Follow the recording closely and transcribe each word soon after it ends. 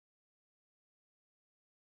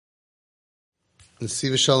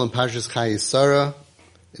NESIVAS SHALOM Parshas CHAYEI SARA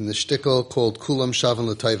in the shtickle called Kulam Shavan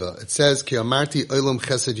L'Taiva. It says, Ki Amarti Olam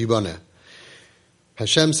Chesed Yiboneh.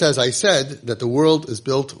 Hashem says, I said that the world is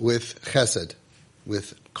built with chesed,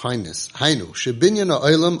 with kindness. Hainu, Shebinyan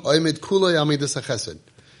Olam Oimid Kulay Amidas HaChesed.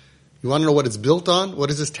 You want to know what it's built on?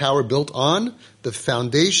 What is this tower built on? The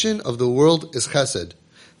foundation of the world is chesed.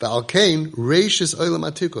 Va'alkein Reish is Olam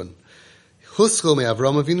Atikun. Huschel me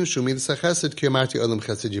Avram Avinu Shumidas HaChesed Ki Amarti Olam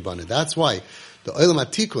Chesed Yiboneh. That's why the Olam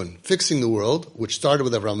Atikun, fixing the world, which started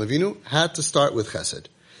with Avram Avinu, had to start with chesed.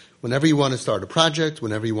 Whenever you want to start a project,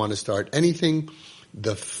 whenever you want to start anything,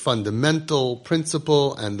 the fundamental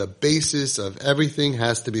principle and the basis of everything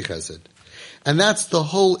has to be chesed. And that's the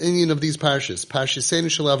whole inyan of these parshas. Parshaseinu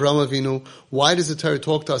shel Avram Avinu. Why does the Torah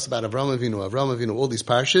talk to us about Avram Avinu, all these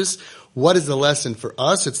parshas? What is the lesson for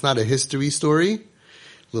us? It's not a history story.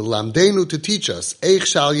 L'lamdeinu, to teach us, eich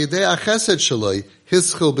shal yedei chesed shaloi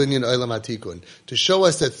hischil binyan olam atikun, to show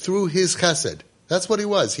us that through his chesed, that's what he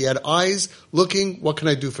was. He had eyes looking, what can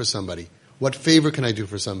I do for somebody? What favor can I do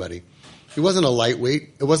for somebody? He wasn't a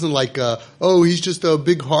lightweight. It wasn't like, he's just a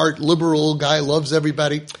big heart, liberal guy, loves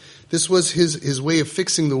everybody. This was his way of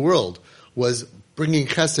fixing the world, was bringing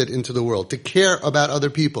chesed into the world, to care about other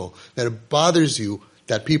people, that it bothers you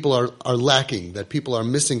that people are lacking, that people are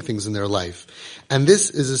missing things in their life. And this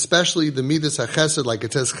is especially the midas ha-chesed, like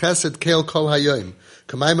it says, chesed keil kol hayoim.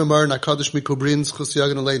 Kamay memar nakadosh mikobrin zchus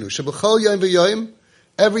yagen aleinu. Shebechol yoim v'yoim,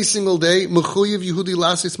 every single day, mechuyev Yehudi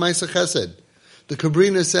lasis ma'aseh chesed. The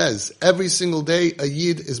Kabrina says, every single day, a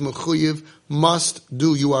Yid is mechuyev, must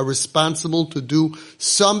do. You are responsible to do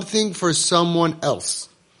something for someone else.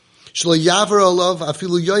 Shelo yaver olav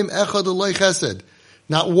afilu yoim echad aloi chesed.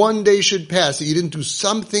 Not one day should pass that you didn't do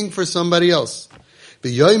something for somebody else.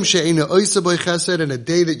 And a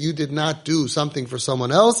day that you did not do something for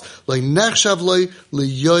someone else,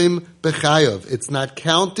 it's not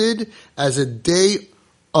counted as a day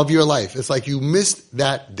of your life. It's like you missed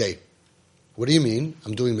that day. What do you mean?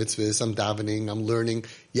 I'm doing mitzvahs, I'm davening, I'm learning.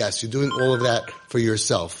 Yes, you're doing all of that for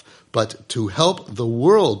yourself. But to help the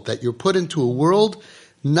world, that you're put into a world,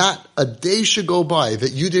 not a day should go by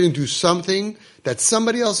that you didn't do something that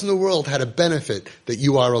somebody else in the world had a benefit that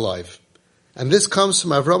you are alive. And this comes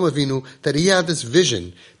from Avram Avinu, that he had this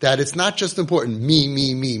vision that it's not just important,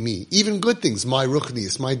 me. Even good things, my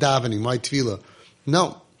ruchnis, my davening, my tefillah.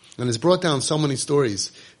 No. And it's brought down so many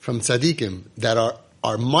stories from tzaddikim that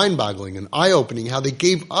are mind-boggling and eye-opening, how they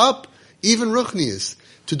gave up even ruchnis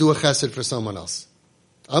to do a chesed for someone else.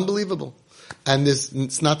 Unbelievable. And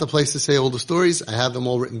it's not the place to say all the stories. I have them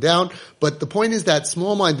all written down. But the point is that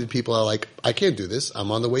small-minded people are like, I can't do this.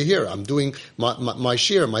 I'm on the way here. I'm doing my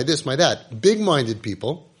share, my this, my that. Big-minded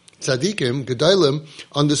people, tzaddikim, gedolim,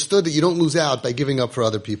 understood that you don't lose out by giving up for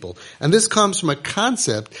other people. And this comes from a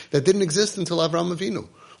concept that didn't exist until Avram Avinu.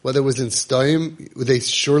 Whether it was in Stoim, they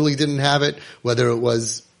surely didn't have it. Whether it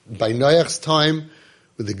was by Noach's time,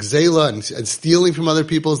 with the Gzela and stealing from other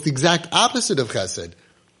people, it's the exact opposite of chesed.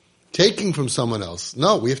 Taking from someone else.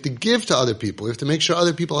 No, we have to give to other people. We have to make sure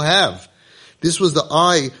other people have. This was the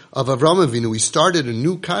eye of Avram Avinu. We started a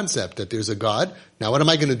new concept that there's a God. Now what am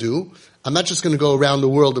I going to do? I'm not just going to go around the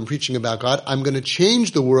world and preaching about God. I'm going to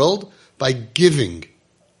change the world by giving.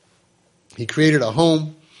 He created a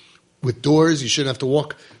home with doors. You shouldn't have to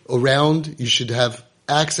walk around. You should have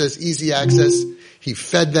access, easy access. He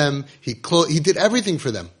fed them. He did everything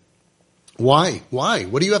for them. Why?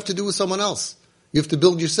 What do you have to do with someone else? You have to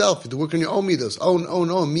build yourself. You have to work on your own midos. Oh,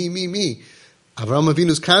 no, me. Avraham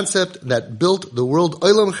Avinu's concept that built the world.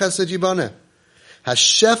 Olam chesed yiboneh.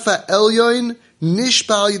 Hashefa elyoin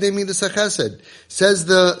nishbal yidei midas hachesed. Says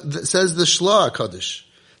the Shla HaKadosh.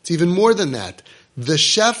 It's even more than that. The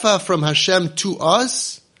shefa from Hashem to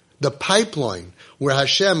us, the pipeline where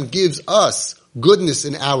Hashem gives us goodness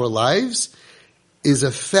in our lives, is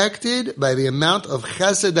affected by the amount of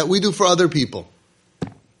chesed that we do for other people.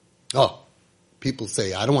 Oh. People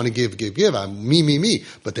say, I don't want to give. I'm me.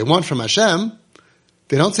 But they want from Hashem.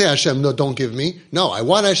 They don't say, Hashem, no, don't give me. No, I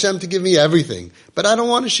want Hashem to give me everything. But I don't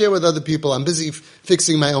want to share with other people. I'm busy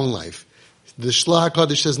fixing my own life. The Shla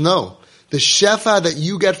HaKadosh says, no. The shefa that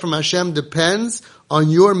you get from Hashem depends on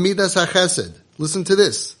your midas hachesed. Listen to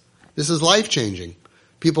this. This is life-changing.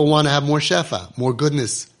 People want to have more shefa, more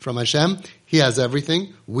goodness from Hashem. He has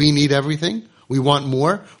everything. We need everything. We want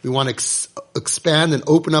more. We want to expand and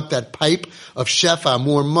open up that pipe of shefa,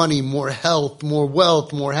 more money, more health, more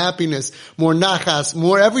wealth, more happiness, more nachas,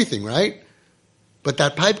 more everything, right? But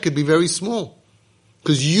that pipe could be very small.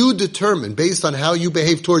 Because you determine, based on how you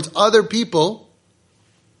behave towards other people,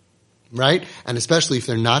 right? And especially if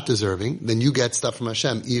they're not deserving, then you get stuff from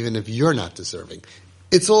Hashem, even if you're not deserving.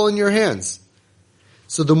 It's all in your hands.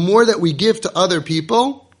 So the more that we give to other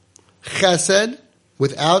people, chesed,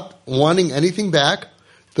 without wanting anything back,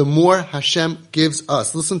 the more Hashem gives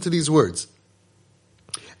us. Listen to these words.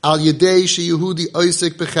 Al yedei sheyehudi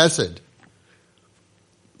oisik bechesed.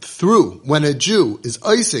 Through, when a Jew is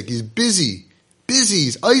oisik, he's busy,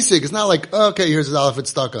 he's oisik. It's not like, okay, here's his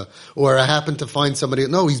alafet staka, or I happen to find somebody.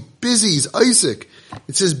 No, he's busy, he's oisik.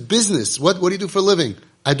 It's his business. What do you do for a living?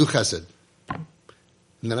 I do chesed.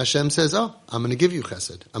 And then Hashem says, oh, I'm going to give you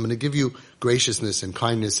chesed. I'm going to give you graciousness and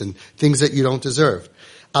kindness and things that you don't deserve.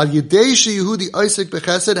 Al yedei sheyehudi oisik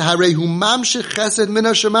bechesed, harehu mamshich chesed min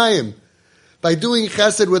hashamayim. By doing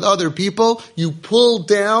chesed with other people, you pull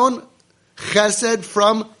down chesed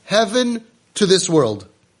from heaven to this world.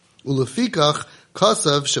 Ulefikach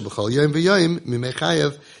kasav shebechol yom v'yom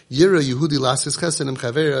mimechayev yira Yehudi lasis chesed im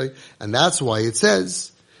chaverei, and that's why it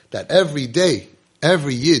says that every day,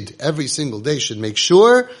 every yid, every single day should make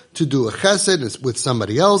sure to do a chesed with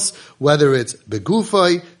somebody else, whether it's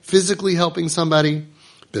begufay, physically helping somebody,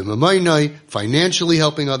 b'mamaynai, financially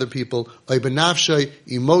helping other people, or b'nafshay,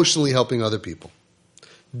 emotionally helping other people.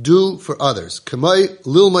 Do for others.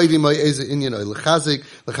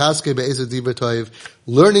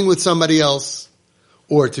 Learning with somebody else,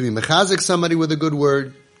 or to be mechazik somebody with a good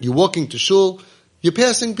word. You're walking to shul, you're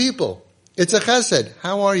passing people. It's a chesed.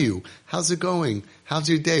 How are you? How's it going? How's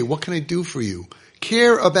your day? What can I do for you?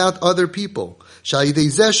 Care about other people.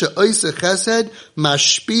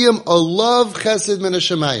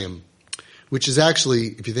 Which is actually,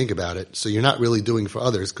 if you think about it, so you're not really doing for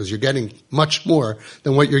others because you're getting much more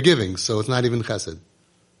than what you're giving, so it's not even chesed.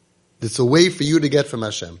 It's a way for you to get from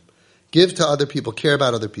Hashem. Give to other people, care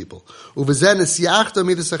about other people. And this is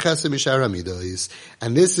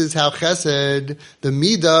how chesed, the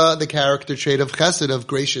midah, the character trait of chesed, of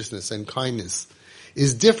graciousness and kindness,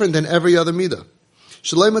 is different than every other midah.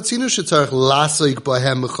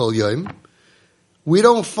 We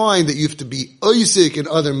don't find that you have to be oisik in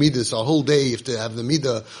other midas a whole day. You have to have the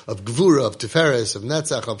midah of gvura, of tiferes, of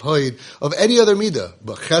netzach, of hoid, of any other midah.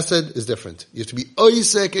 But chesed is different. You have to be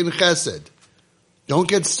oisik in chesed. Don't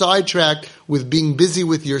get sidetracked with being busy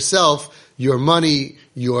with yourself, your money,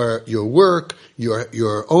 your work,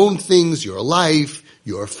 your own things, your life,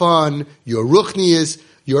 your fun, your ruchnias,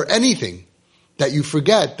 your anything, that you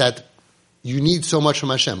forget that you need so much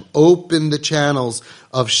from Hashem. Open the channels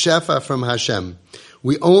of shefa from Hashem.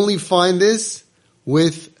 We only find this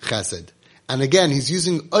with chesed. And again, he's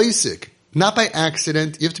using oisik, not by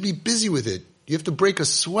accident. You have to be busy with it. You have to break a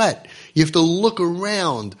sweat. You have to look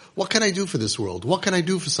around. What can I do for this world? What can I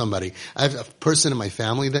do for somebody? I have a person in my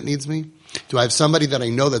family that needs me. Do I have somebody that I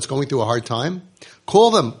know that's going through a hard time?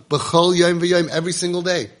 Call them. B'chol yom v'yom, every single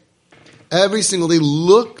day. Every single day.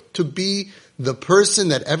 Look to be the person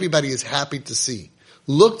that everybody is happy to see.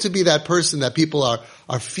 Look to be that person that people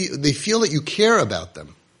they feel that you care about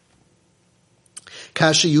them.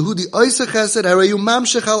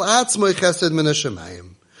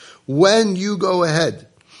 When you go ahead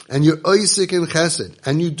and you're oisik in chesed,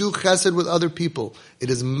 and you do chesed with other people,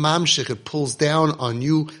 it is mamshich, it pulls down on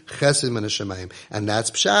you chesed min hashamayim. And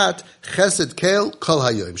that's pshat, chesed keil kol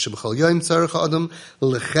hayoim, shebechol yoim tzarech adam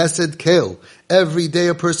lechesed keil. Every day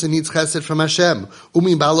a person needs chesed from Hashem.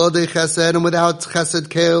 Umi balodei chesed, and without chesed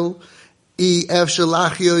keil, ef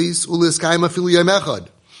shelach yois uliskayim afilu yom echad.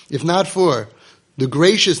 If not for the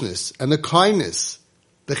graciousness and the kindness,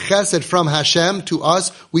 the chesed from Hashem to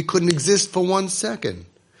us, we couldn't exist for 1 second.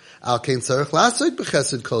 Because we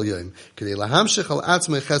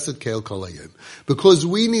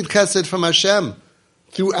need chesed from Hashem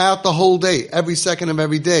throughout the whole day, every second of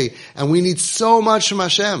every day. And we need so much from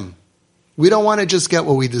Hashem. We don't want to just get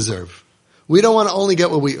what we deserve. We don't want to only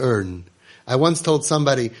get what we earn. I once told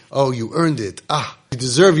somebody, oh, you earned it. You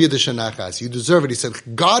deserve Yiddish Nachas. You deserve it. He said,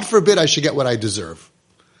 God forbid I should get what I deserve.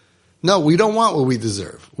 No, we don't want what we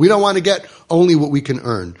deserve. We don't want to get only what we can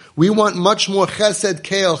earn. We want much more chesed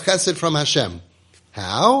keil, chesed from Hashem.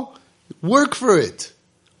 How? Work for it.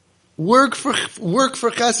 Work for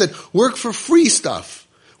chesed. Work for free stuff.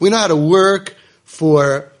 We know how to work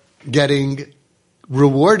for getting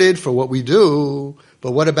rewarded for what we do,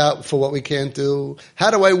 but what about for what we can't do? How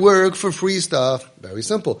do I work for free stuff? Very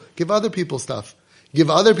simple. Give other people stuff. Give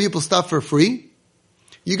other people stuff for free.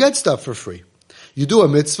 You get stuff for free. You do a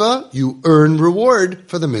mitzvah, you earn reward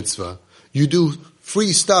for the mitzvah. You do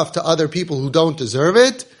free stuff to other people who don't deserve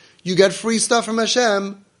it, you get free stuff from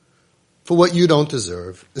Hashem for what you don't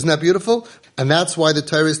deserve. Isn't that beautiful? And that's why the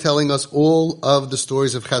Torah is telling us all of the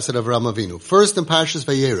stories of Chesed Avraham Avinu. First in Parshas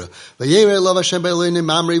Vayera. Vayera Elav Hashem B'Elonim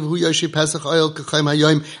Mamre V'hu Yoshi Pesach Oyel K'chaim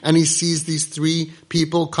Hayoim. And he sees these three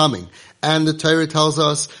people coming. And the Torah tells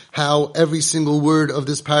us how every single word of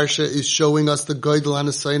this parsha is showing us the Goydel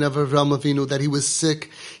Anasayin of Avraham Avinu, that he was sick.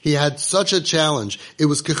 He had such a challenge. It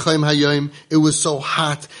was K'chaim Hayoim. It was so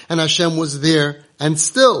hot. And Hashem was there. And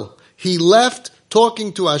still, he left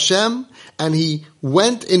talking to Hashem, and he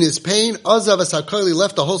went in his pain. Azav Asakol, he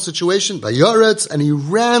left the whole situation, Vayoretz, and he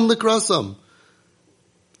ran Likrasam.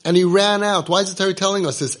 And he ran out. Why is the Torah telling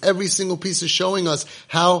us this? Every single piece is showing us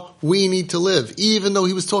how we need to live. Even though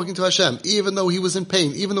he was talking to Hashem, even though he was in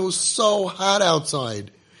pain, even though it was so hot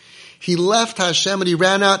outside. He left Hashem and he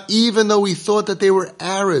ran out, even though he thought that they were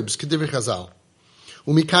Arabs. Kedivri Chazal.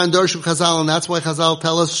 Umikan Darshu Chazal, and that's why Chazal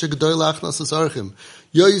tell us Shegdoy Lachnas Archim.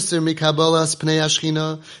 Yoyser Mikabolas Pnei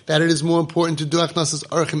Ashchina, that it is more important to do Achnas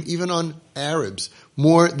Archim even on Arabs,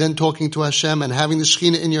 more than talking to Hashem and having the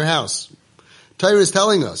Shechina in your house. Torah is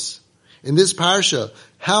telling us in this parsha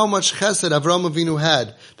how much chesed Avraham Avinu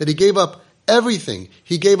had, that he gave up everything.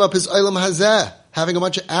 He gave up his Olam Hazeh, having a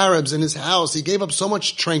bunch of Arabs in his house. He gave up so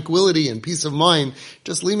much tranquility and peace of mind.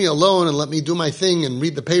 Just leave me alone and let me do my thing and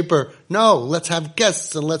read the paper. No, let's have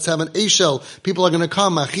guests and let's have an Eshel. People are going to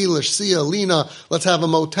come, Achil, Sia, Lina. Let's have a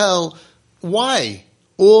motel. Why?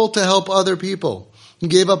 All to help other people. He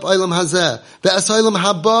gave up Olam Hazeh, Ve'as Olam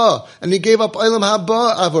Haba, and he gave up Olam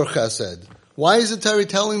Haba Avor Chesed. Why is the Torah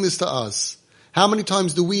telling this to us? How many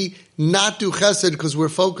times do we not do chesed because we're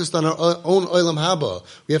focused on our own olam haba?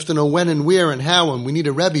 We have to know when and where and how, and we need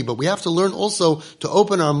a Rebbe, but we have to learn also to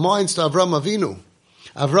open our minds to Avraham Avinu.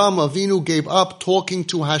 Avraham Avinu gave up talking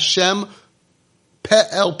to Hashem peh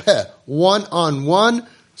el peh, one-on-one.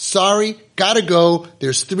 Sorry, gotta go.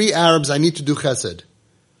 There's 3 Arabs, I need to do chesed.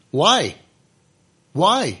 Why?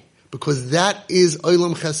 Why? Because that is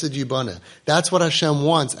Olam Chesed Yibana. That's what Hashem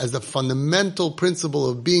wants as the fundamental principle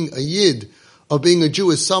of being a Yid, of being a Jew,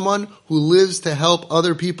 is someone who lives to help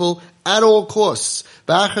other people at all costs.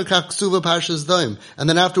 And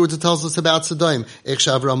then afterwards it tells us about Sodom. Why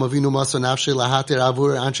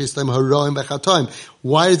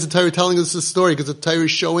is the Torah telling us this story? Because the Torah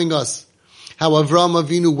is showing us how Avraham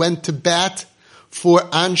Avinu went to bat for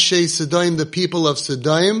Anshe Sodom, the people of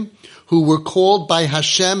Sodom, who were called by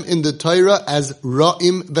Hashem in the Torah as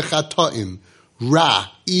Ra'im v'Chataim. Ra,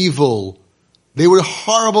 evil. They were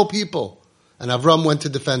horrible people. And Avram went to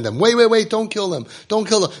defend them. Wait, don't kill them. Don't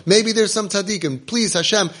kill them. Maybe there's some tzaddikim. Please,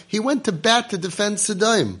 Hashem. He went to bat to defend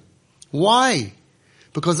Sodom. Why?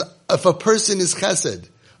 Because if a person is chesed,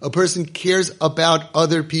 a person cares about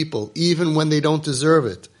other people, even when they don't deserve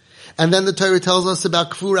it. And then the Torah tells us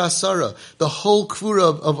about Kfura Sarah, the whole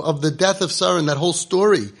Kfura of the death of Sarah, and that whole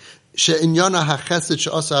story. She'inyana ha'chesed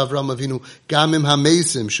she'asa Avraham Avinu gamim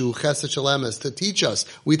ha'meisim shu chesed shelemes, to teach us.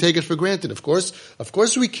 We take it for granted. Of course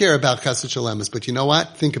we care about chesed shelemes, but you know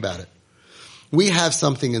what? Think about it. We have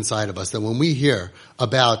something inside of us that when we hear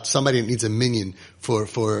about somebody that needs a minyan for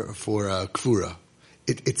kfura,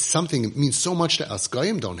 it's something that means so much to us.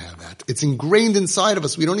 Goyim don't have that. It's ingrained inside of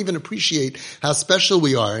us. We don't even appreciate how special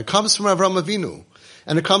we are. It comes from Avraham Avinu.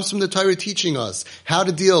 And it comes from the Torah teaching us how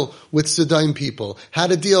to deal with Sodom people, how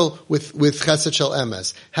to deal with Chesed Shel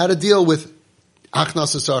Emes, how to deal with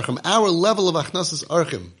Achnasas Archim. Our level of Achnasas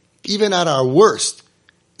Archim, even at our worst,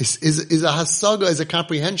 is a hasaga, is a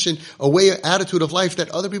comprehension, a way, an attitude of life that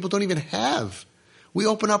other people don't even have. We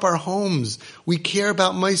open up our homes. We care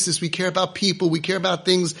about mices. We care about people. We care about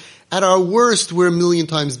things. At our worst, we're 1,000,000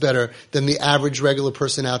 times better than the average regular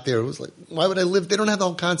person out there who's like, why would I live? They don't have the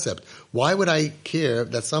whole concept. Why would I care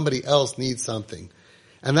that somebody else needs something?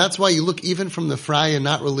 And that's why you look even from the Freie,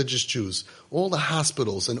 not religious Jews, all the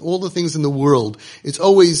hospitals and all the things in the world, it's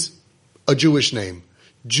always a Jewish name.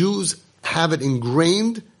 Jews have it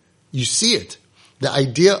ingrained. You see it. The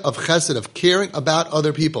idea of chesed, of caring about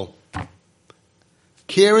other people.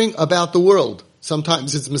 Caring about the world.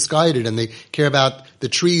 Sometimes it's misguided and they care about the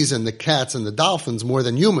trees and the cats and the dolphins more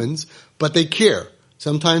than humans, but they care.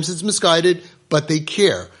 Sometimes it's misguided, but they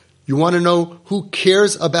care. You want to know who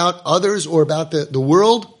cares about others or about the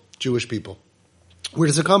world? Jewish people. Where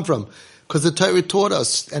does it come from? Because the Torah taught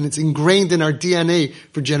us, and it's ingrained in our DNA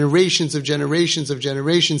for generations of generations of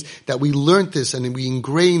generations, that we learned this and we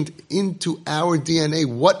ingrained into our DNA.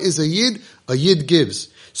 What is a Yid? A Yid gives.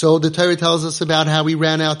 So the Torah tells us about how we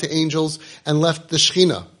ran out to angels and left the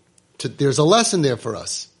Shechina. There's a lesson there for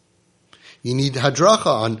us. You need hadracha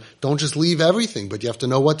on, don't just leave everything, but you have to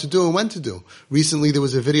know what to do and when to do. Recently there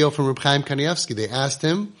was a video from Reb Chaim Kanievsky. They asked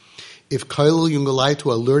him if Koilel Yungalaitu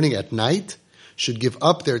are learning at night, should give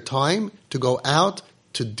up their time to go out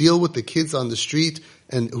to deal with the kids on the street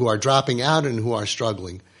and who are dropping out and who are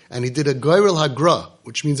struggling. And he did a Gairil Hagra,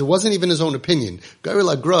 which means it wasn't even his own opinion.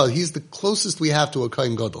 Gairil Hagra, he's the closest we have to a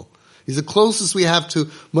Kohen Gadol. He's the closest we have to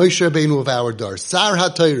Moshe Rabbeinu of our dar, Sar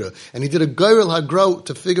HaTorah. And he did a Gairil Hagra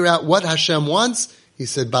to figure out what Hashem wants. He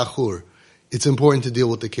said, Bachur, it's important to deal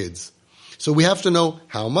with the kids. So we have to know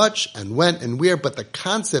how much and when and where, but the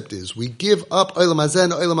concept is we give up Olam Hazeh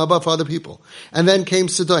and Olam Haba for other people. And then came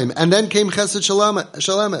Sedoim, and then came Chesed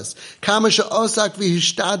Shalames. Kama she'osak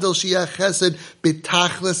v'hishtadel sheyeh chesed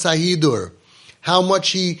b'tachlis hahidur. How much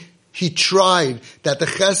he tried that the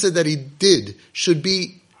chesed that he did should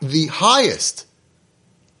be the highest.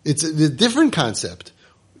 It's a different concept.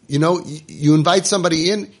 You know, you invite somebody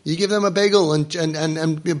in, you give them a bagel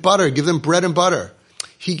and butter, give them bread and butter.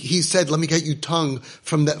 He said, let me get you tongue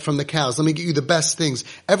from the cows. Let me get you the best things.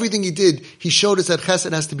 Everything he did, he showed us that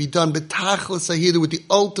chesed has to be done b'tachlis hahidur, with the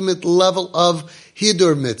ultimate level of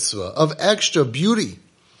hidur mitzvah, of extra beauty.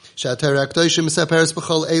 The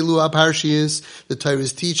Torah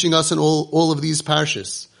is teaching us in all of these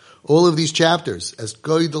parshas, all of these chapters, as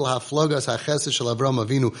goydel haflogas hachesed shel Avram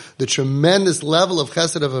Avinu, the tremendous level of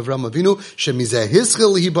chesed of Avram Avinu, shemizeh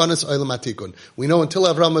hischil hibanas olam hatikun. We know until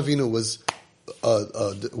Avram Avinu was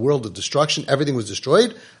a world of destruction, everything was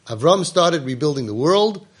destroyed. Avram started rebuilding the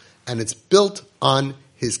world, and it's built on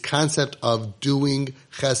his concept of doing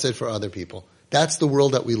chesed for other people. That's the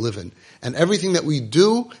world that we live in. And everything that we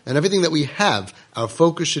do and everything that we have, our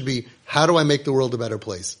focus should be, how do I make the world a better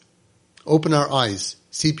place? Open our eyes,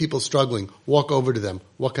 see people struggling, walk over to them.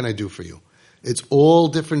 What can I do for you? It's all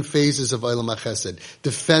different phases of Olam HaChesed.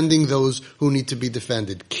 Defending those who need to be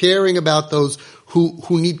defended. Caring about those who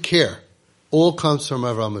need care. All comes from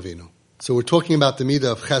Avram Avinu. So we're talking about the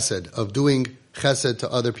midah of chesed, of doing chesed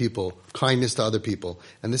to other people, kindness to other people.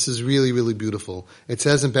 And this is really, really beautiful. It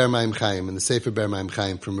says in Ber Maim Chaim, in the Sefer Ber Maim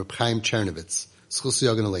Chaim, from Reb Chaim Chernovitz, Schus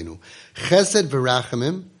Yogan Aleinu, chesed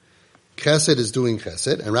v'rachamim, chesed is doing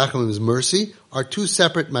chesed, and rachamim is mercy, are two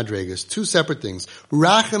separate madregas, two separate things.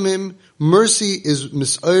 Rachamim, mercy is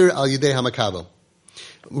mis'oir al yidei hamakabel.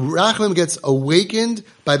 Rachamim gets awakened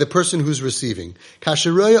by the person who's receiving. When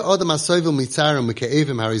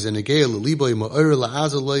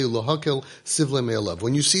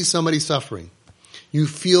you see somebody suffering, you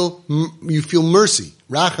feel mercy,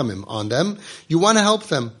 rachamim, on them. You want to help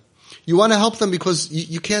them. You want to help them because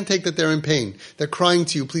you can't take that they're in pain. They're crying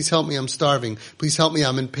to you, please help me, I'm starving. Please help me,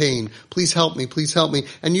 I'm in pain. Please help me, please help me.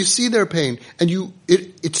 And you see their pain, and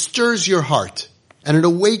it stirs your heart. And it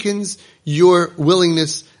awakens your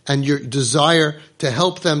willingness and your desire to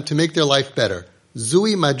help them to make their life better.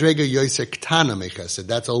 Zui madrega yoser ktana me chesed.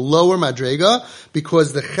 That's a lower madrega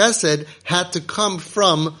because the chesed had to come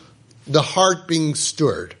from the heart being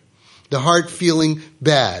stirred, the heart feeling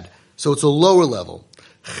bad. So it's a lower level.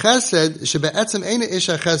 Chesed shebe'etzem eina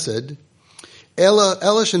isha chesed ela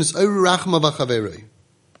shenis oru rachma v'chaverei.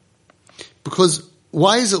 Because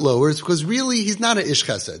why is it lower? It's because really he's not an ish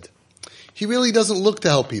chesed. He really doesn't look to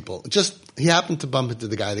help people. Just, he happened to bump into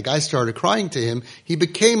the guy. The guy started crying to him. He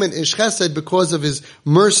became an ish chesed because of his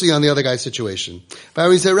mercy on the other guy's situation.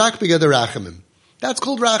 That's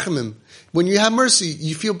called rachamim. When you have mercy,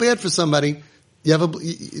 you feel bad for somebody.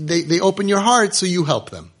 They open your heart, so you help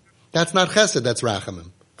them. That's not chesed, that's rachamim.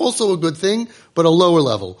 Also a good thing, but a lower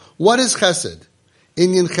level. What is chesed?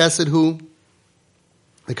 Inyan chesed hu?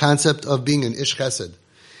 The concept of being an ish chesed.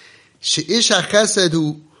 She'ish ha-chesed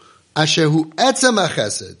hu asher hu etzem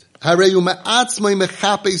ha-chesed. Harei hu ma'atzmai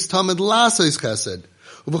mechapes tamid lasois chesed.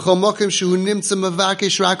 Uv'chol mokim shehu nimtza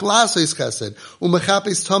mevakesh rak lasois chesed.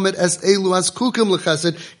 U'mechapes tamid es elu as kukim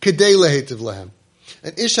l'chesed kedei lehetiv lehem.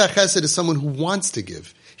 An ish ha-chesed is someone who wants to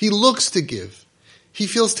give. He looks to give. He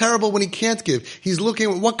feels terrible when he can't give. He's looking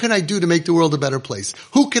at what can I do to make the world a better place?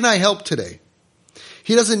 Who can I help today?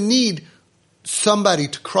 He doesn't need somebody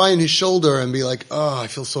to cry on his shoulder and be like, oh, I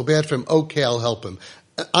feel so bad for him. Okay, I'll help him.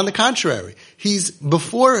 On the contrary,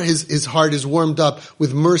 before his heart is warmed up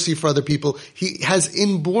with mercy for other people, he has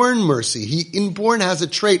inborn mercy. He inborn has a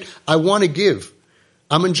trait, I want to give.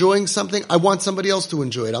 I'm enjoying something, I want somebody else to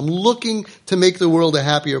enjoy it. I'm looking to make the world a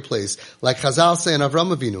happier place. Like Chazal say in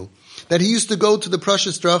Avram Avinu, that he used to go to the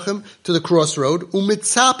Precious Drachim, to the crossroad,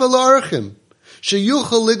 umitzapa la'archim,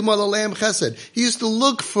 sheyuchel ligmal aleim chesed. He used to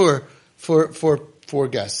look for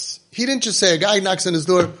guests. He didn't just say, a guy knocks on his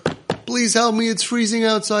door, please help me, it's freezing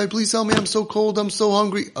outside, please help me, I'm so cold, I'm so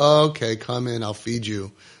hungry. Okay, come in, I'll feed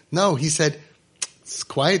you. No, he said, it's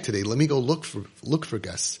quiet today, let me go look for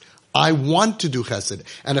guests. I want to do chesed.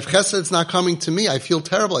 And if chesed's not coming to me, I feel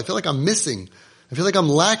terrible, I feel like I'm missing I feel like I'm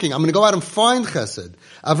lacking. I'm going to go out and find chesed.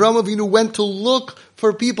 Avraham Avinu went to look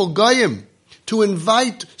for people, goyim, to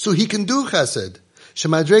invite so he can do chesed.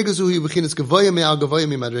 And this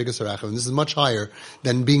is much higher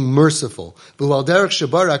than being merciful. When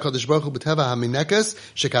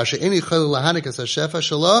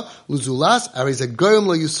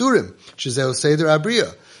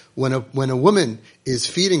a woman is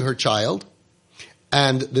feeding her child,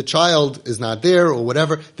 and the child is not there or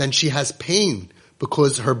whatever, then she has pain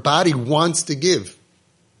because her body wants to give.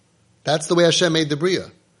 That's the way Hashem made the Bria.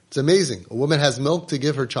 It's amazing. A woman has milk to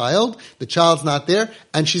give her child, the child's not there,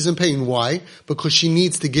 and she's in pain. Why? Because she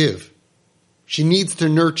needs to give. She needs to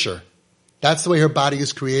nurture. That's the way her body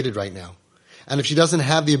is created right now. And if she doesn't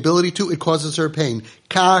have the ability to, it causes her pain.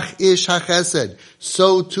 Kach ish ha-chesed.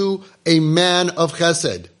 So too, a man of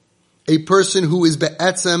chesed. A person who is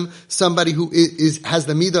be'etzem, somebody who has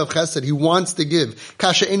the midah of chesed, he wants to give.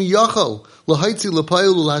 Kasha en yachol, l'haitzi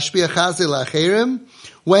l'payil l'hashpia chazeh l'acheirim,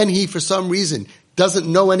 when he, for some reason, doesn't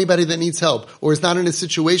know anybody that needs help, or is not in a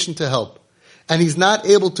situation to help, and he's not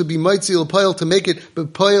able to be mitzi l'payil, to make it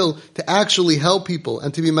b'payil, to actually help people,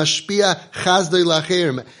 and to be mashpia chazeh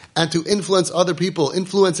l'acheirim, and to influence other people,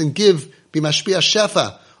 influence and give, be mashpia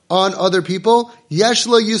shefa on other people, yesh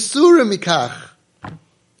lo yisurim mikach.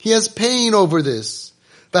 He has pain over this.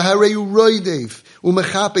 He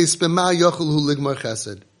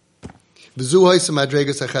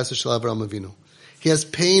has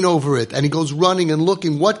pain over it, and he goes running and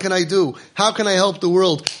looking, what can I do? How can I help the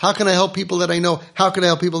world? How can I help people that I know? How can I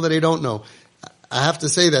help people that I don't know? I have to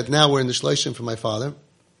say that now we're in the shleishim for my father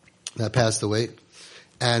that passed away,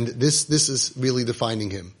 and this is really defining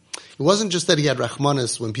him. It wasn't just that he had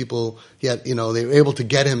rachmanis when people, they were able to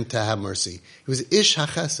get him to have mercy. He was ish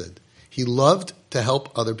ha-chesed. He loved to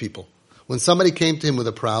help other people. When somebody came to him with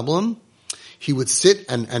a problem, he would sit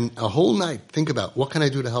and a whole night think about, what can I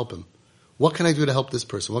do to help him? What can I do to help this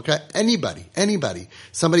person? Anybody.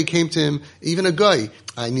 Somebody came to him, even a guy,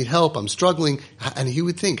 I need help, I'm struggling, and he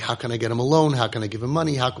would think, how can I get him a loan? How can I give him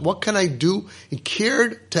money? What can I do? He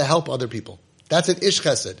cared to help other people. That's an ish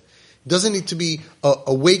chesed. Doesn't need to be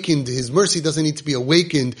awakened. His mercy doesn't need to be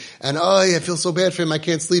awakened. And I feel so bad for him. I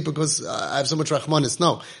can't sleep because I have so much rachmanis.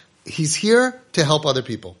 No, he's here to help other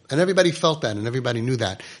people, and everybody felt that, and everybody knew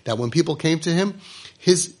that. That when people came to him,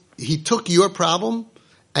 he took your problem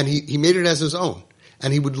and he made it as his own,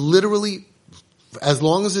 and he would literally, as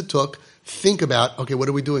long as it took, think about, okay, what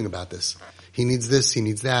are we doing about this? He needs this. He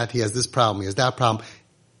needs that. He has this problem. He has that problem.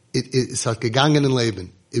 It's like gegangen in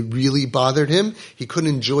Leben. It really bothered him. He couldn't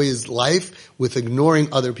enjoy his life with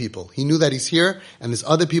ignoring other people. He knew that he's here, and there's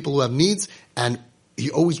other people who have needs, and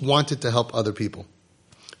he always wanted to help other people.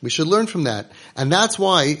 We should learn from that. And that's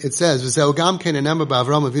why it says, because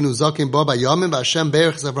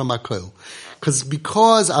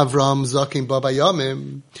Avram Zakim Baba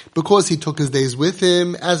Yamim, because he took his days with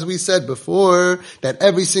him, as we said before, that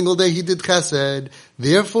every single day he did chesed,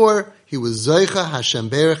 therefore, he was Zoicha Hashem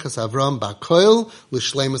Berechas Avram Bakoil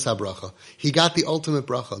L'Shleimus HaBracha. He got the ultimate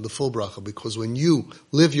bracha, the full bracha, because when you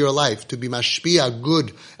live your life to be mashpia,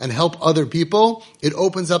 good, and help other people, it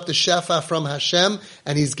opens up the shefa from Hashem,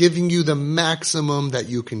 and He's giving you the maximum that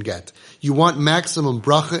you can get. You want maximum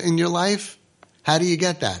bracha in your life? How do you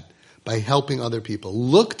get that? By helping other people.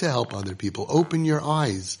 Look to help other people. Open your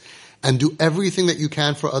eyes and do everything that you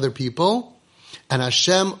can for other people, and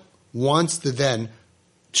Hashem wants to then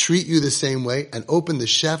treat you the same way and open the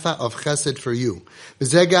shefa of chesed for you. We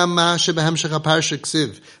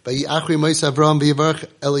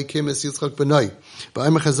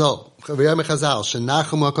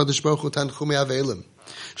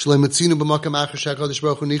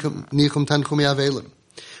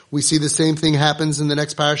see the same thing happens in the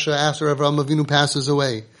next parasha after Avraham Avinu passes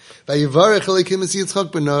away. And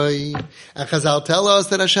Chazal tell us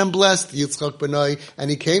that Hashem blessed Yitzchak B'nai,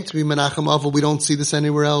 and he came to be Menachem Avol. We don't see this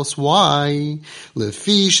anywhere else. Why?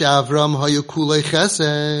 Lefish Avram hayu kulei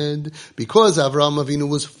chesed. Because Avraham Avinu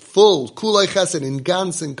was full, kulei chesed, in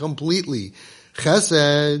gans and completely.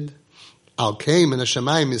 Chesed. Al came and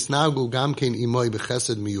Hashemayim isnagu gamkein imoy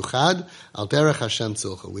b'chesed miyuchad al derech Hashem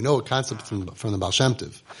tzilcha. We know a concept from the Baal Shem Tov.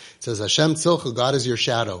 It says Hashem tzilcha, God is your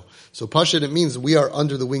shadow. So Pashut, it means we are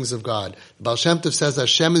under the wings of God. The Baal Shem Tov says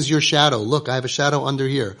Hashem is your shadow. Look, I have a shadow under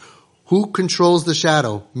here. Who controls the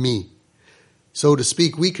shadow? Me. So to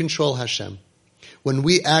speak, we control Hashem. When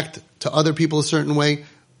we act to other people a certain way,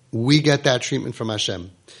 we get that treatment from Hashem.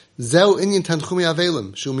 Zeu inyan tanchumi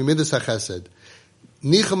avelim shu mimidas hachesed.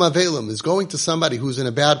 Nicham Avelim is going to somebody who's in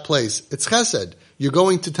a bad place. It's chesed. You're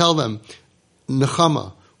going to tell them,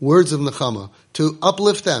 Nechama. words of nechama, to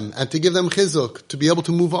uplift them and to give them chizuk, to be able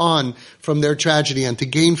to move on from their tragedy and to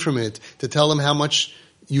gain from it, to tell them how much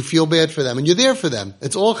you feel bad for them and you're there for them.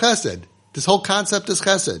 It's all chesed. This whole concept is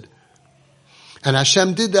chesed. And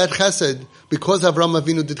Hashem did that chesed because Avraham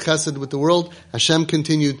Avinu did chesed with the world. Hashem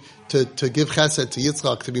continued to give chesed to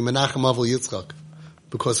Yitzchak, to be Menachem Avol Yitzchak,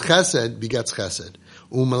 because chesed begets chesed.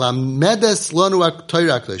 The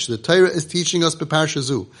Torah is teaching us beparsha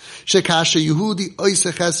zu shekasha Yehudi oise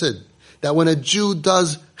chesed, that when a Jew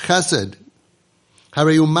does chesed,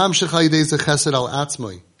 hareyu mamshech al yedei ze chesed al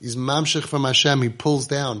atzmoi, he's mamshech from Hashem, he pulls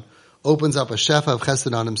down, opens up a shefa of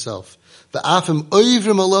chesed on himself. V'afim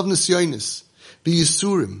oivrim alav nisyonis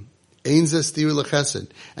v'yisurim ein ze stir lechesed.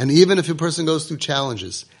 And even if a person goes through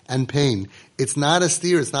challenges and pain, it's not a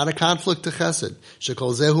steer, it's not a conflict to chesed.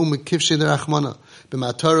 Shekol zehu mekivshei derachmana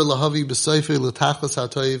b'matar lahavi b'soifei l'tachlas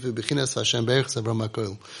ha'toiv v'bechinas Hashem berich Avram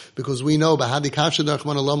HaKol. Because we know b'hadi kavshei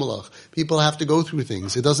derachmana lo malach, people have to go through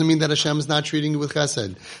things. It doesn't mean that Hashem is not treating you with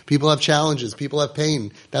chesed. People have challenges, people have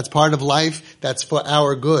pain. That's part of life, that's for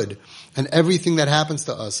our good. And everything that happens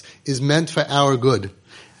to us is meant for our good.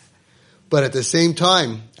 But at the same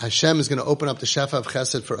time, Hashem is going to open up the shefa of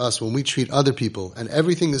chesed for us when we treat other people. And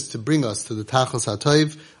everything is to bring us to the tachlis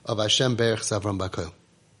ha'toiv of Hashem berich Avram HaKol.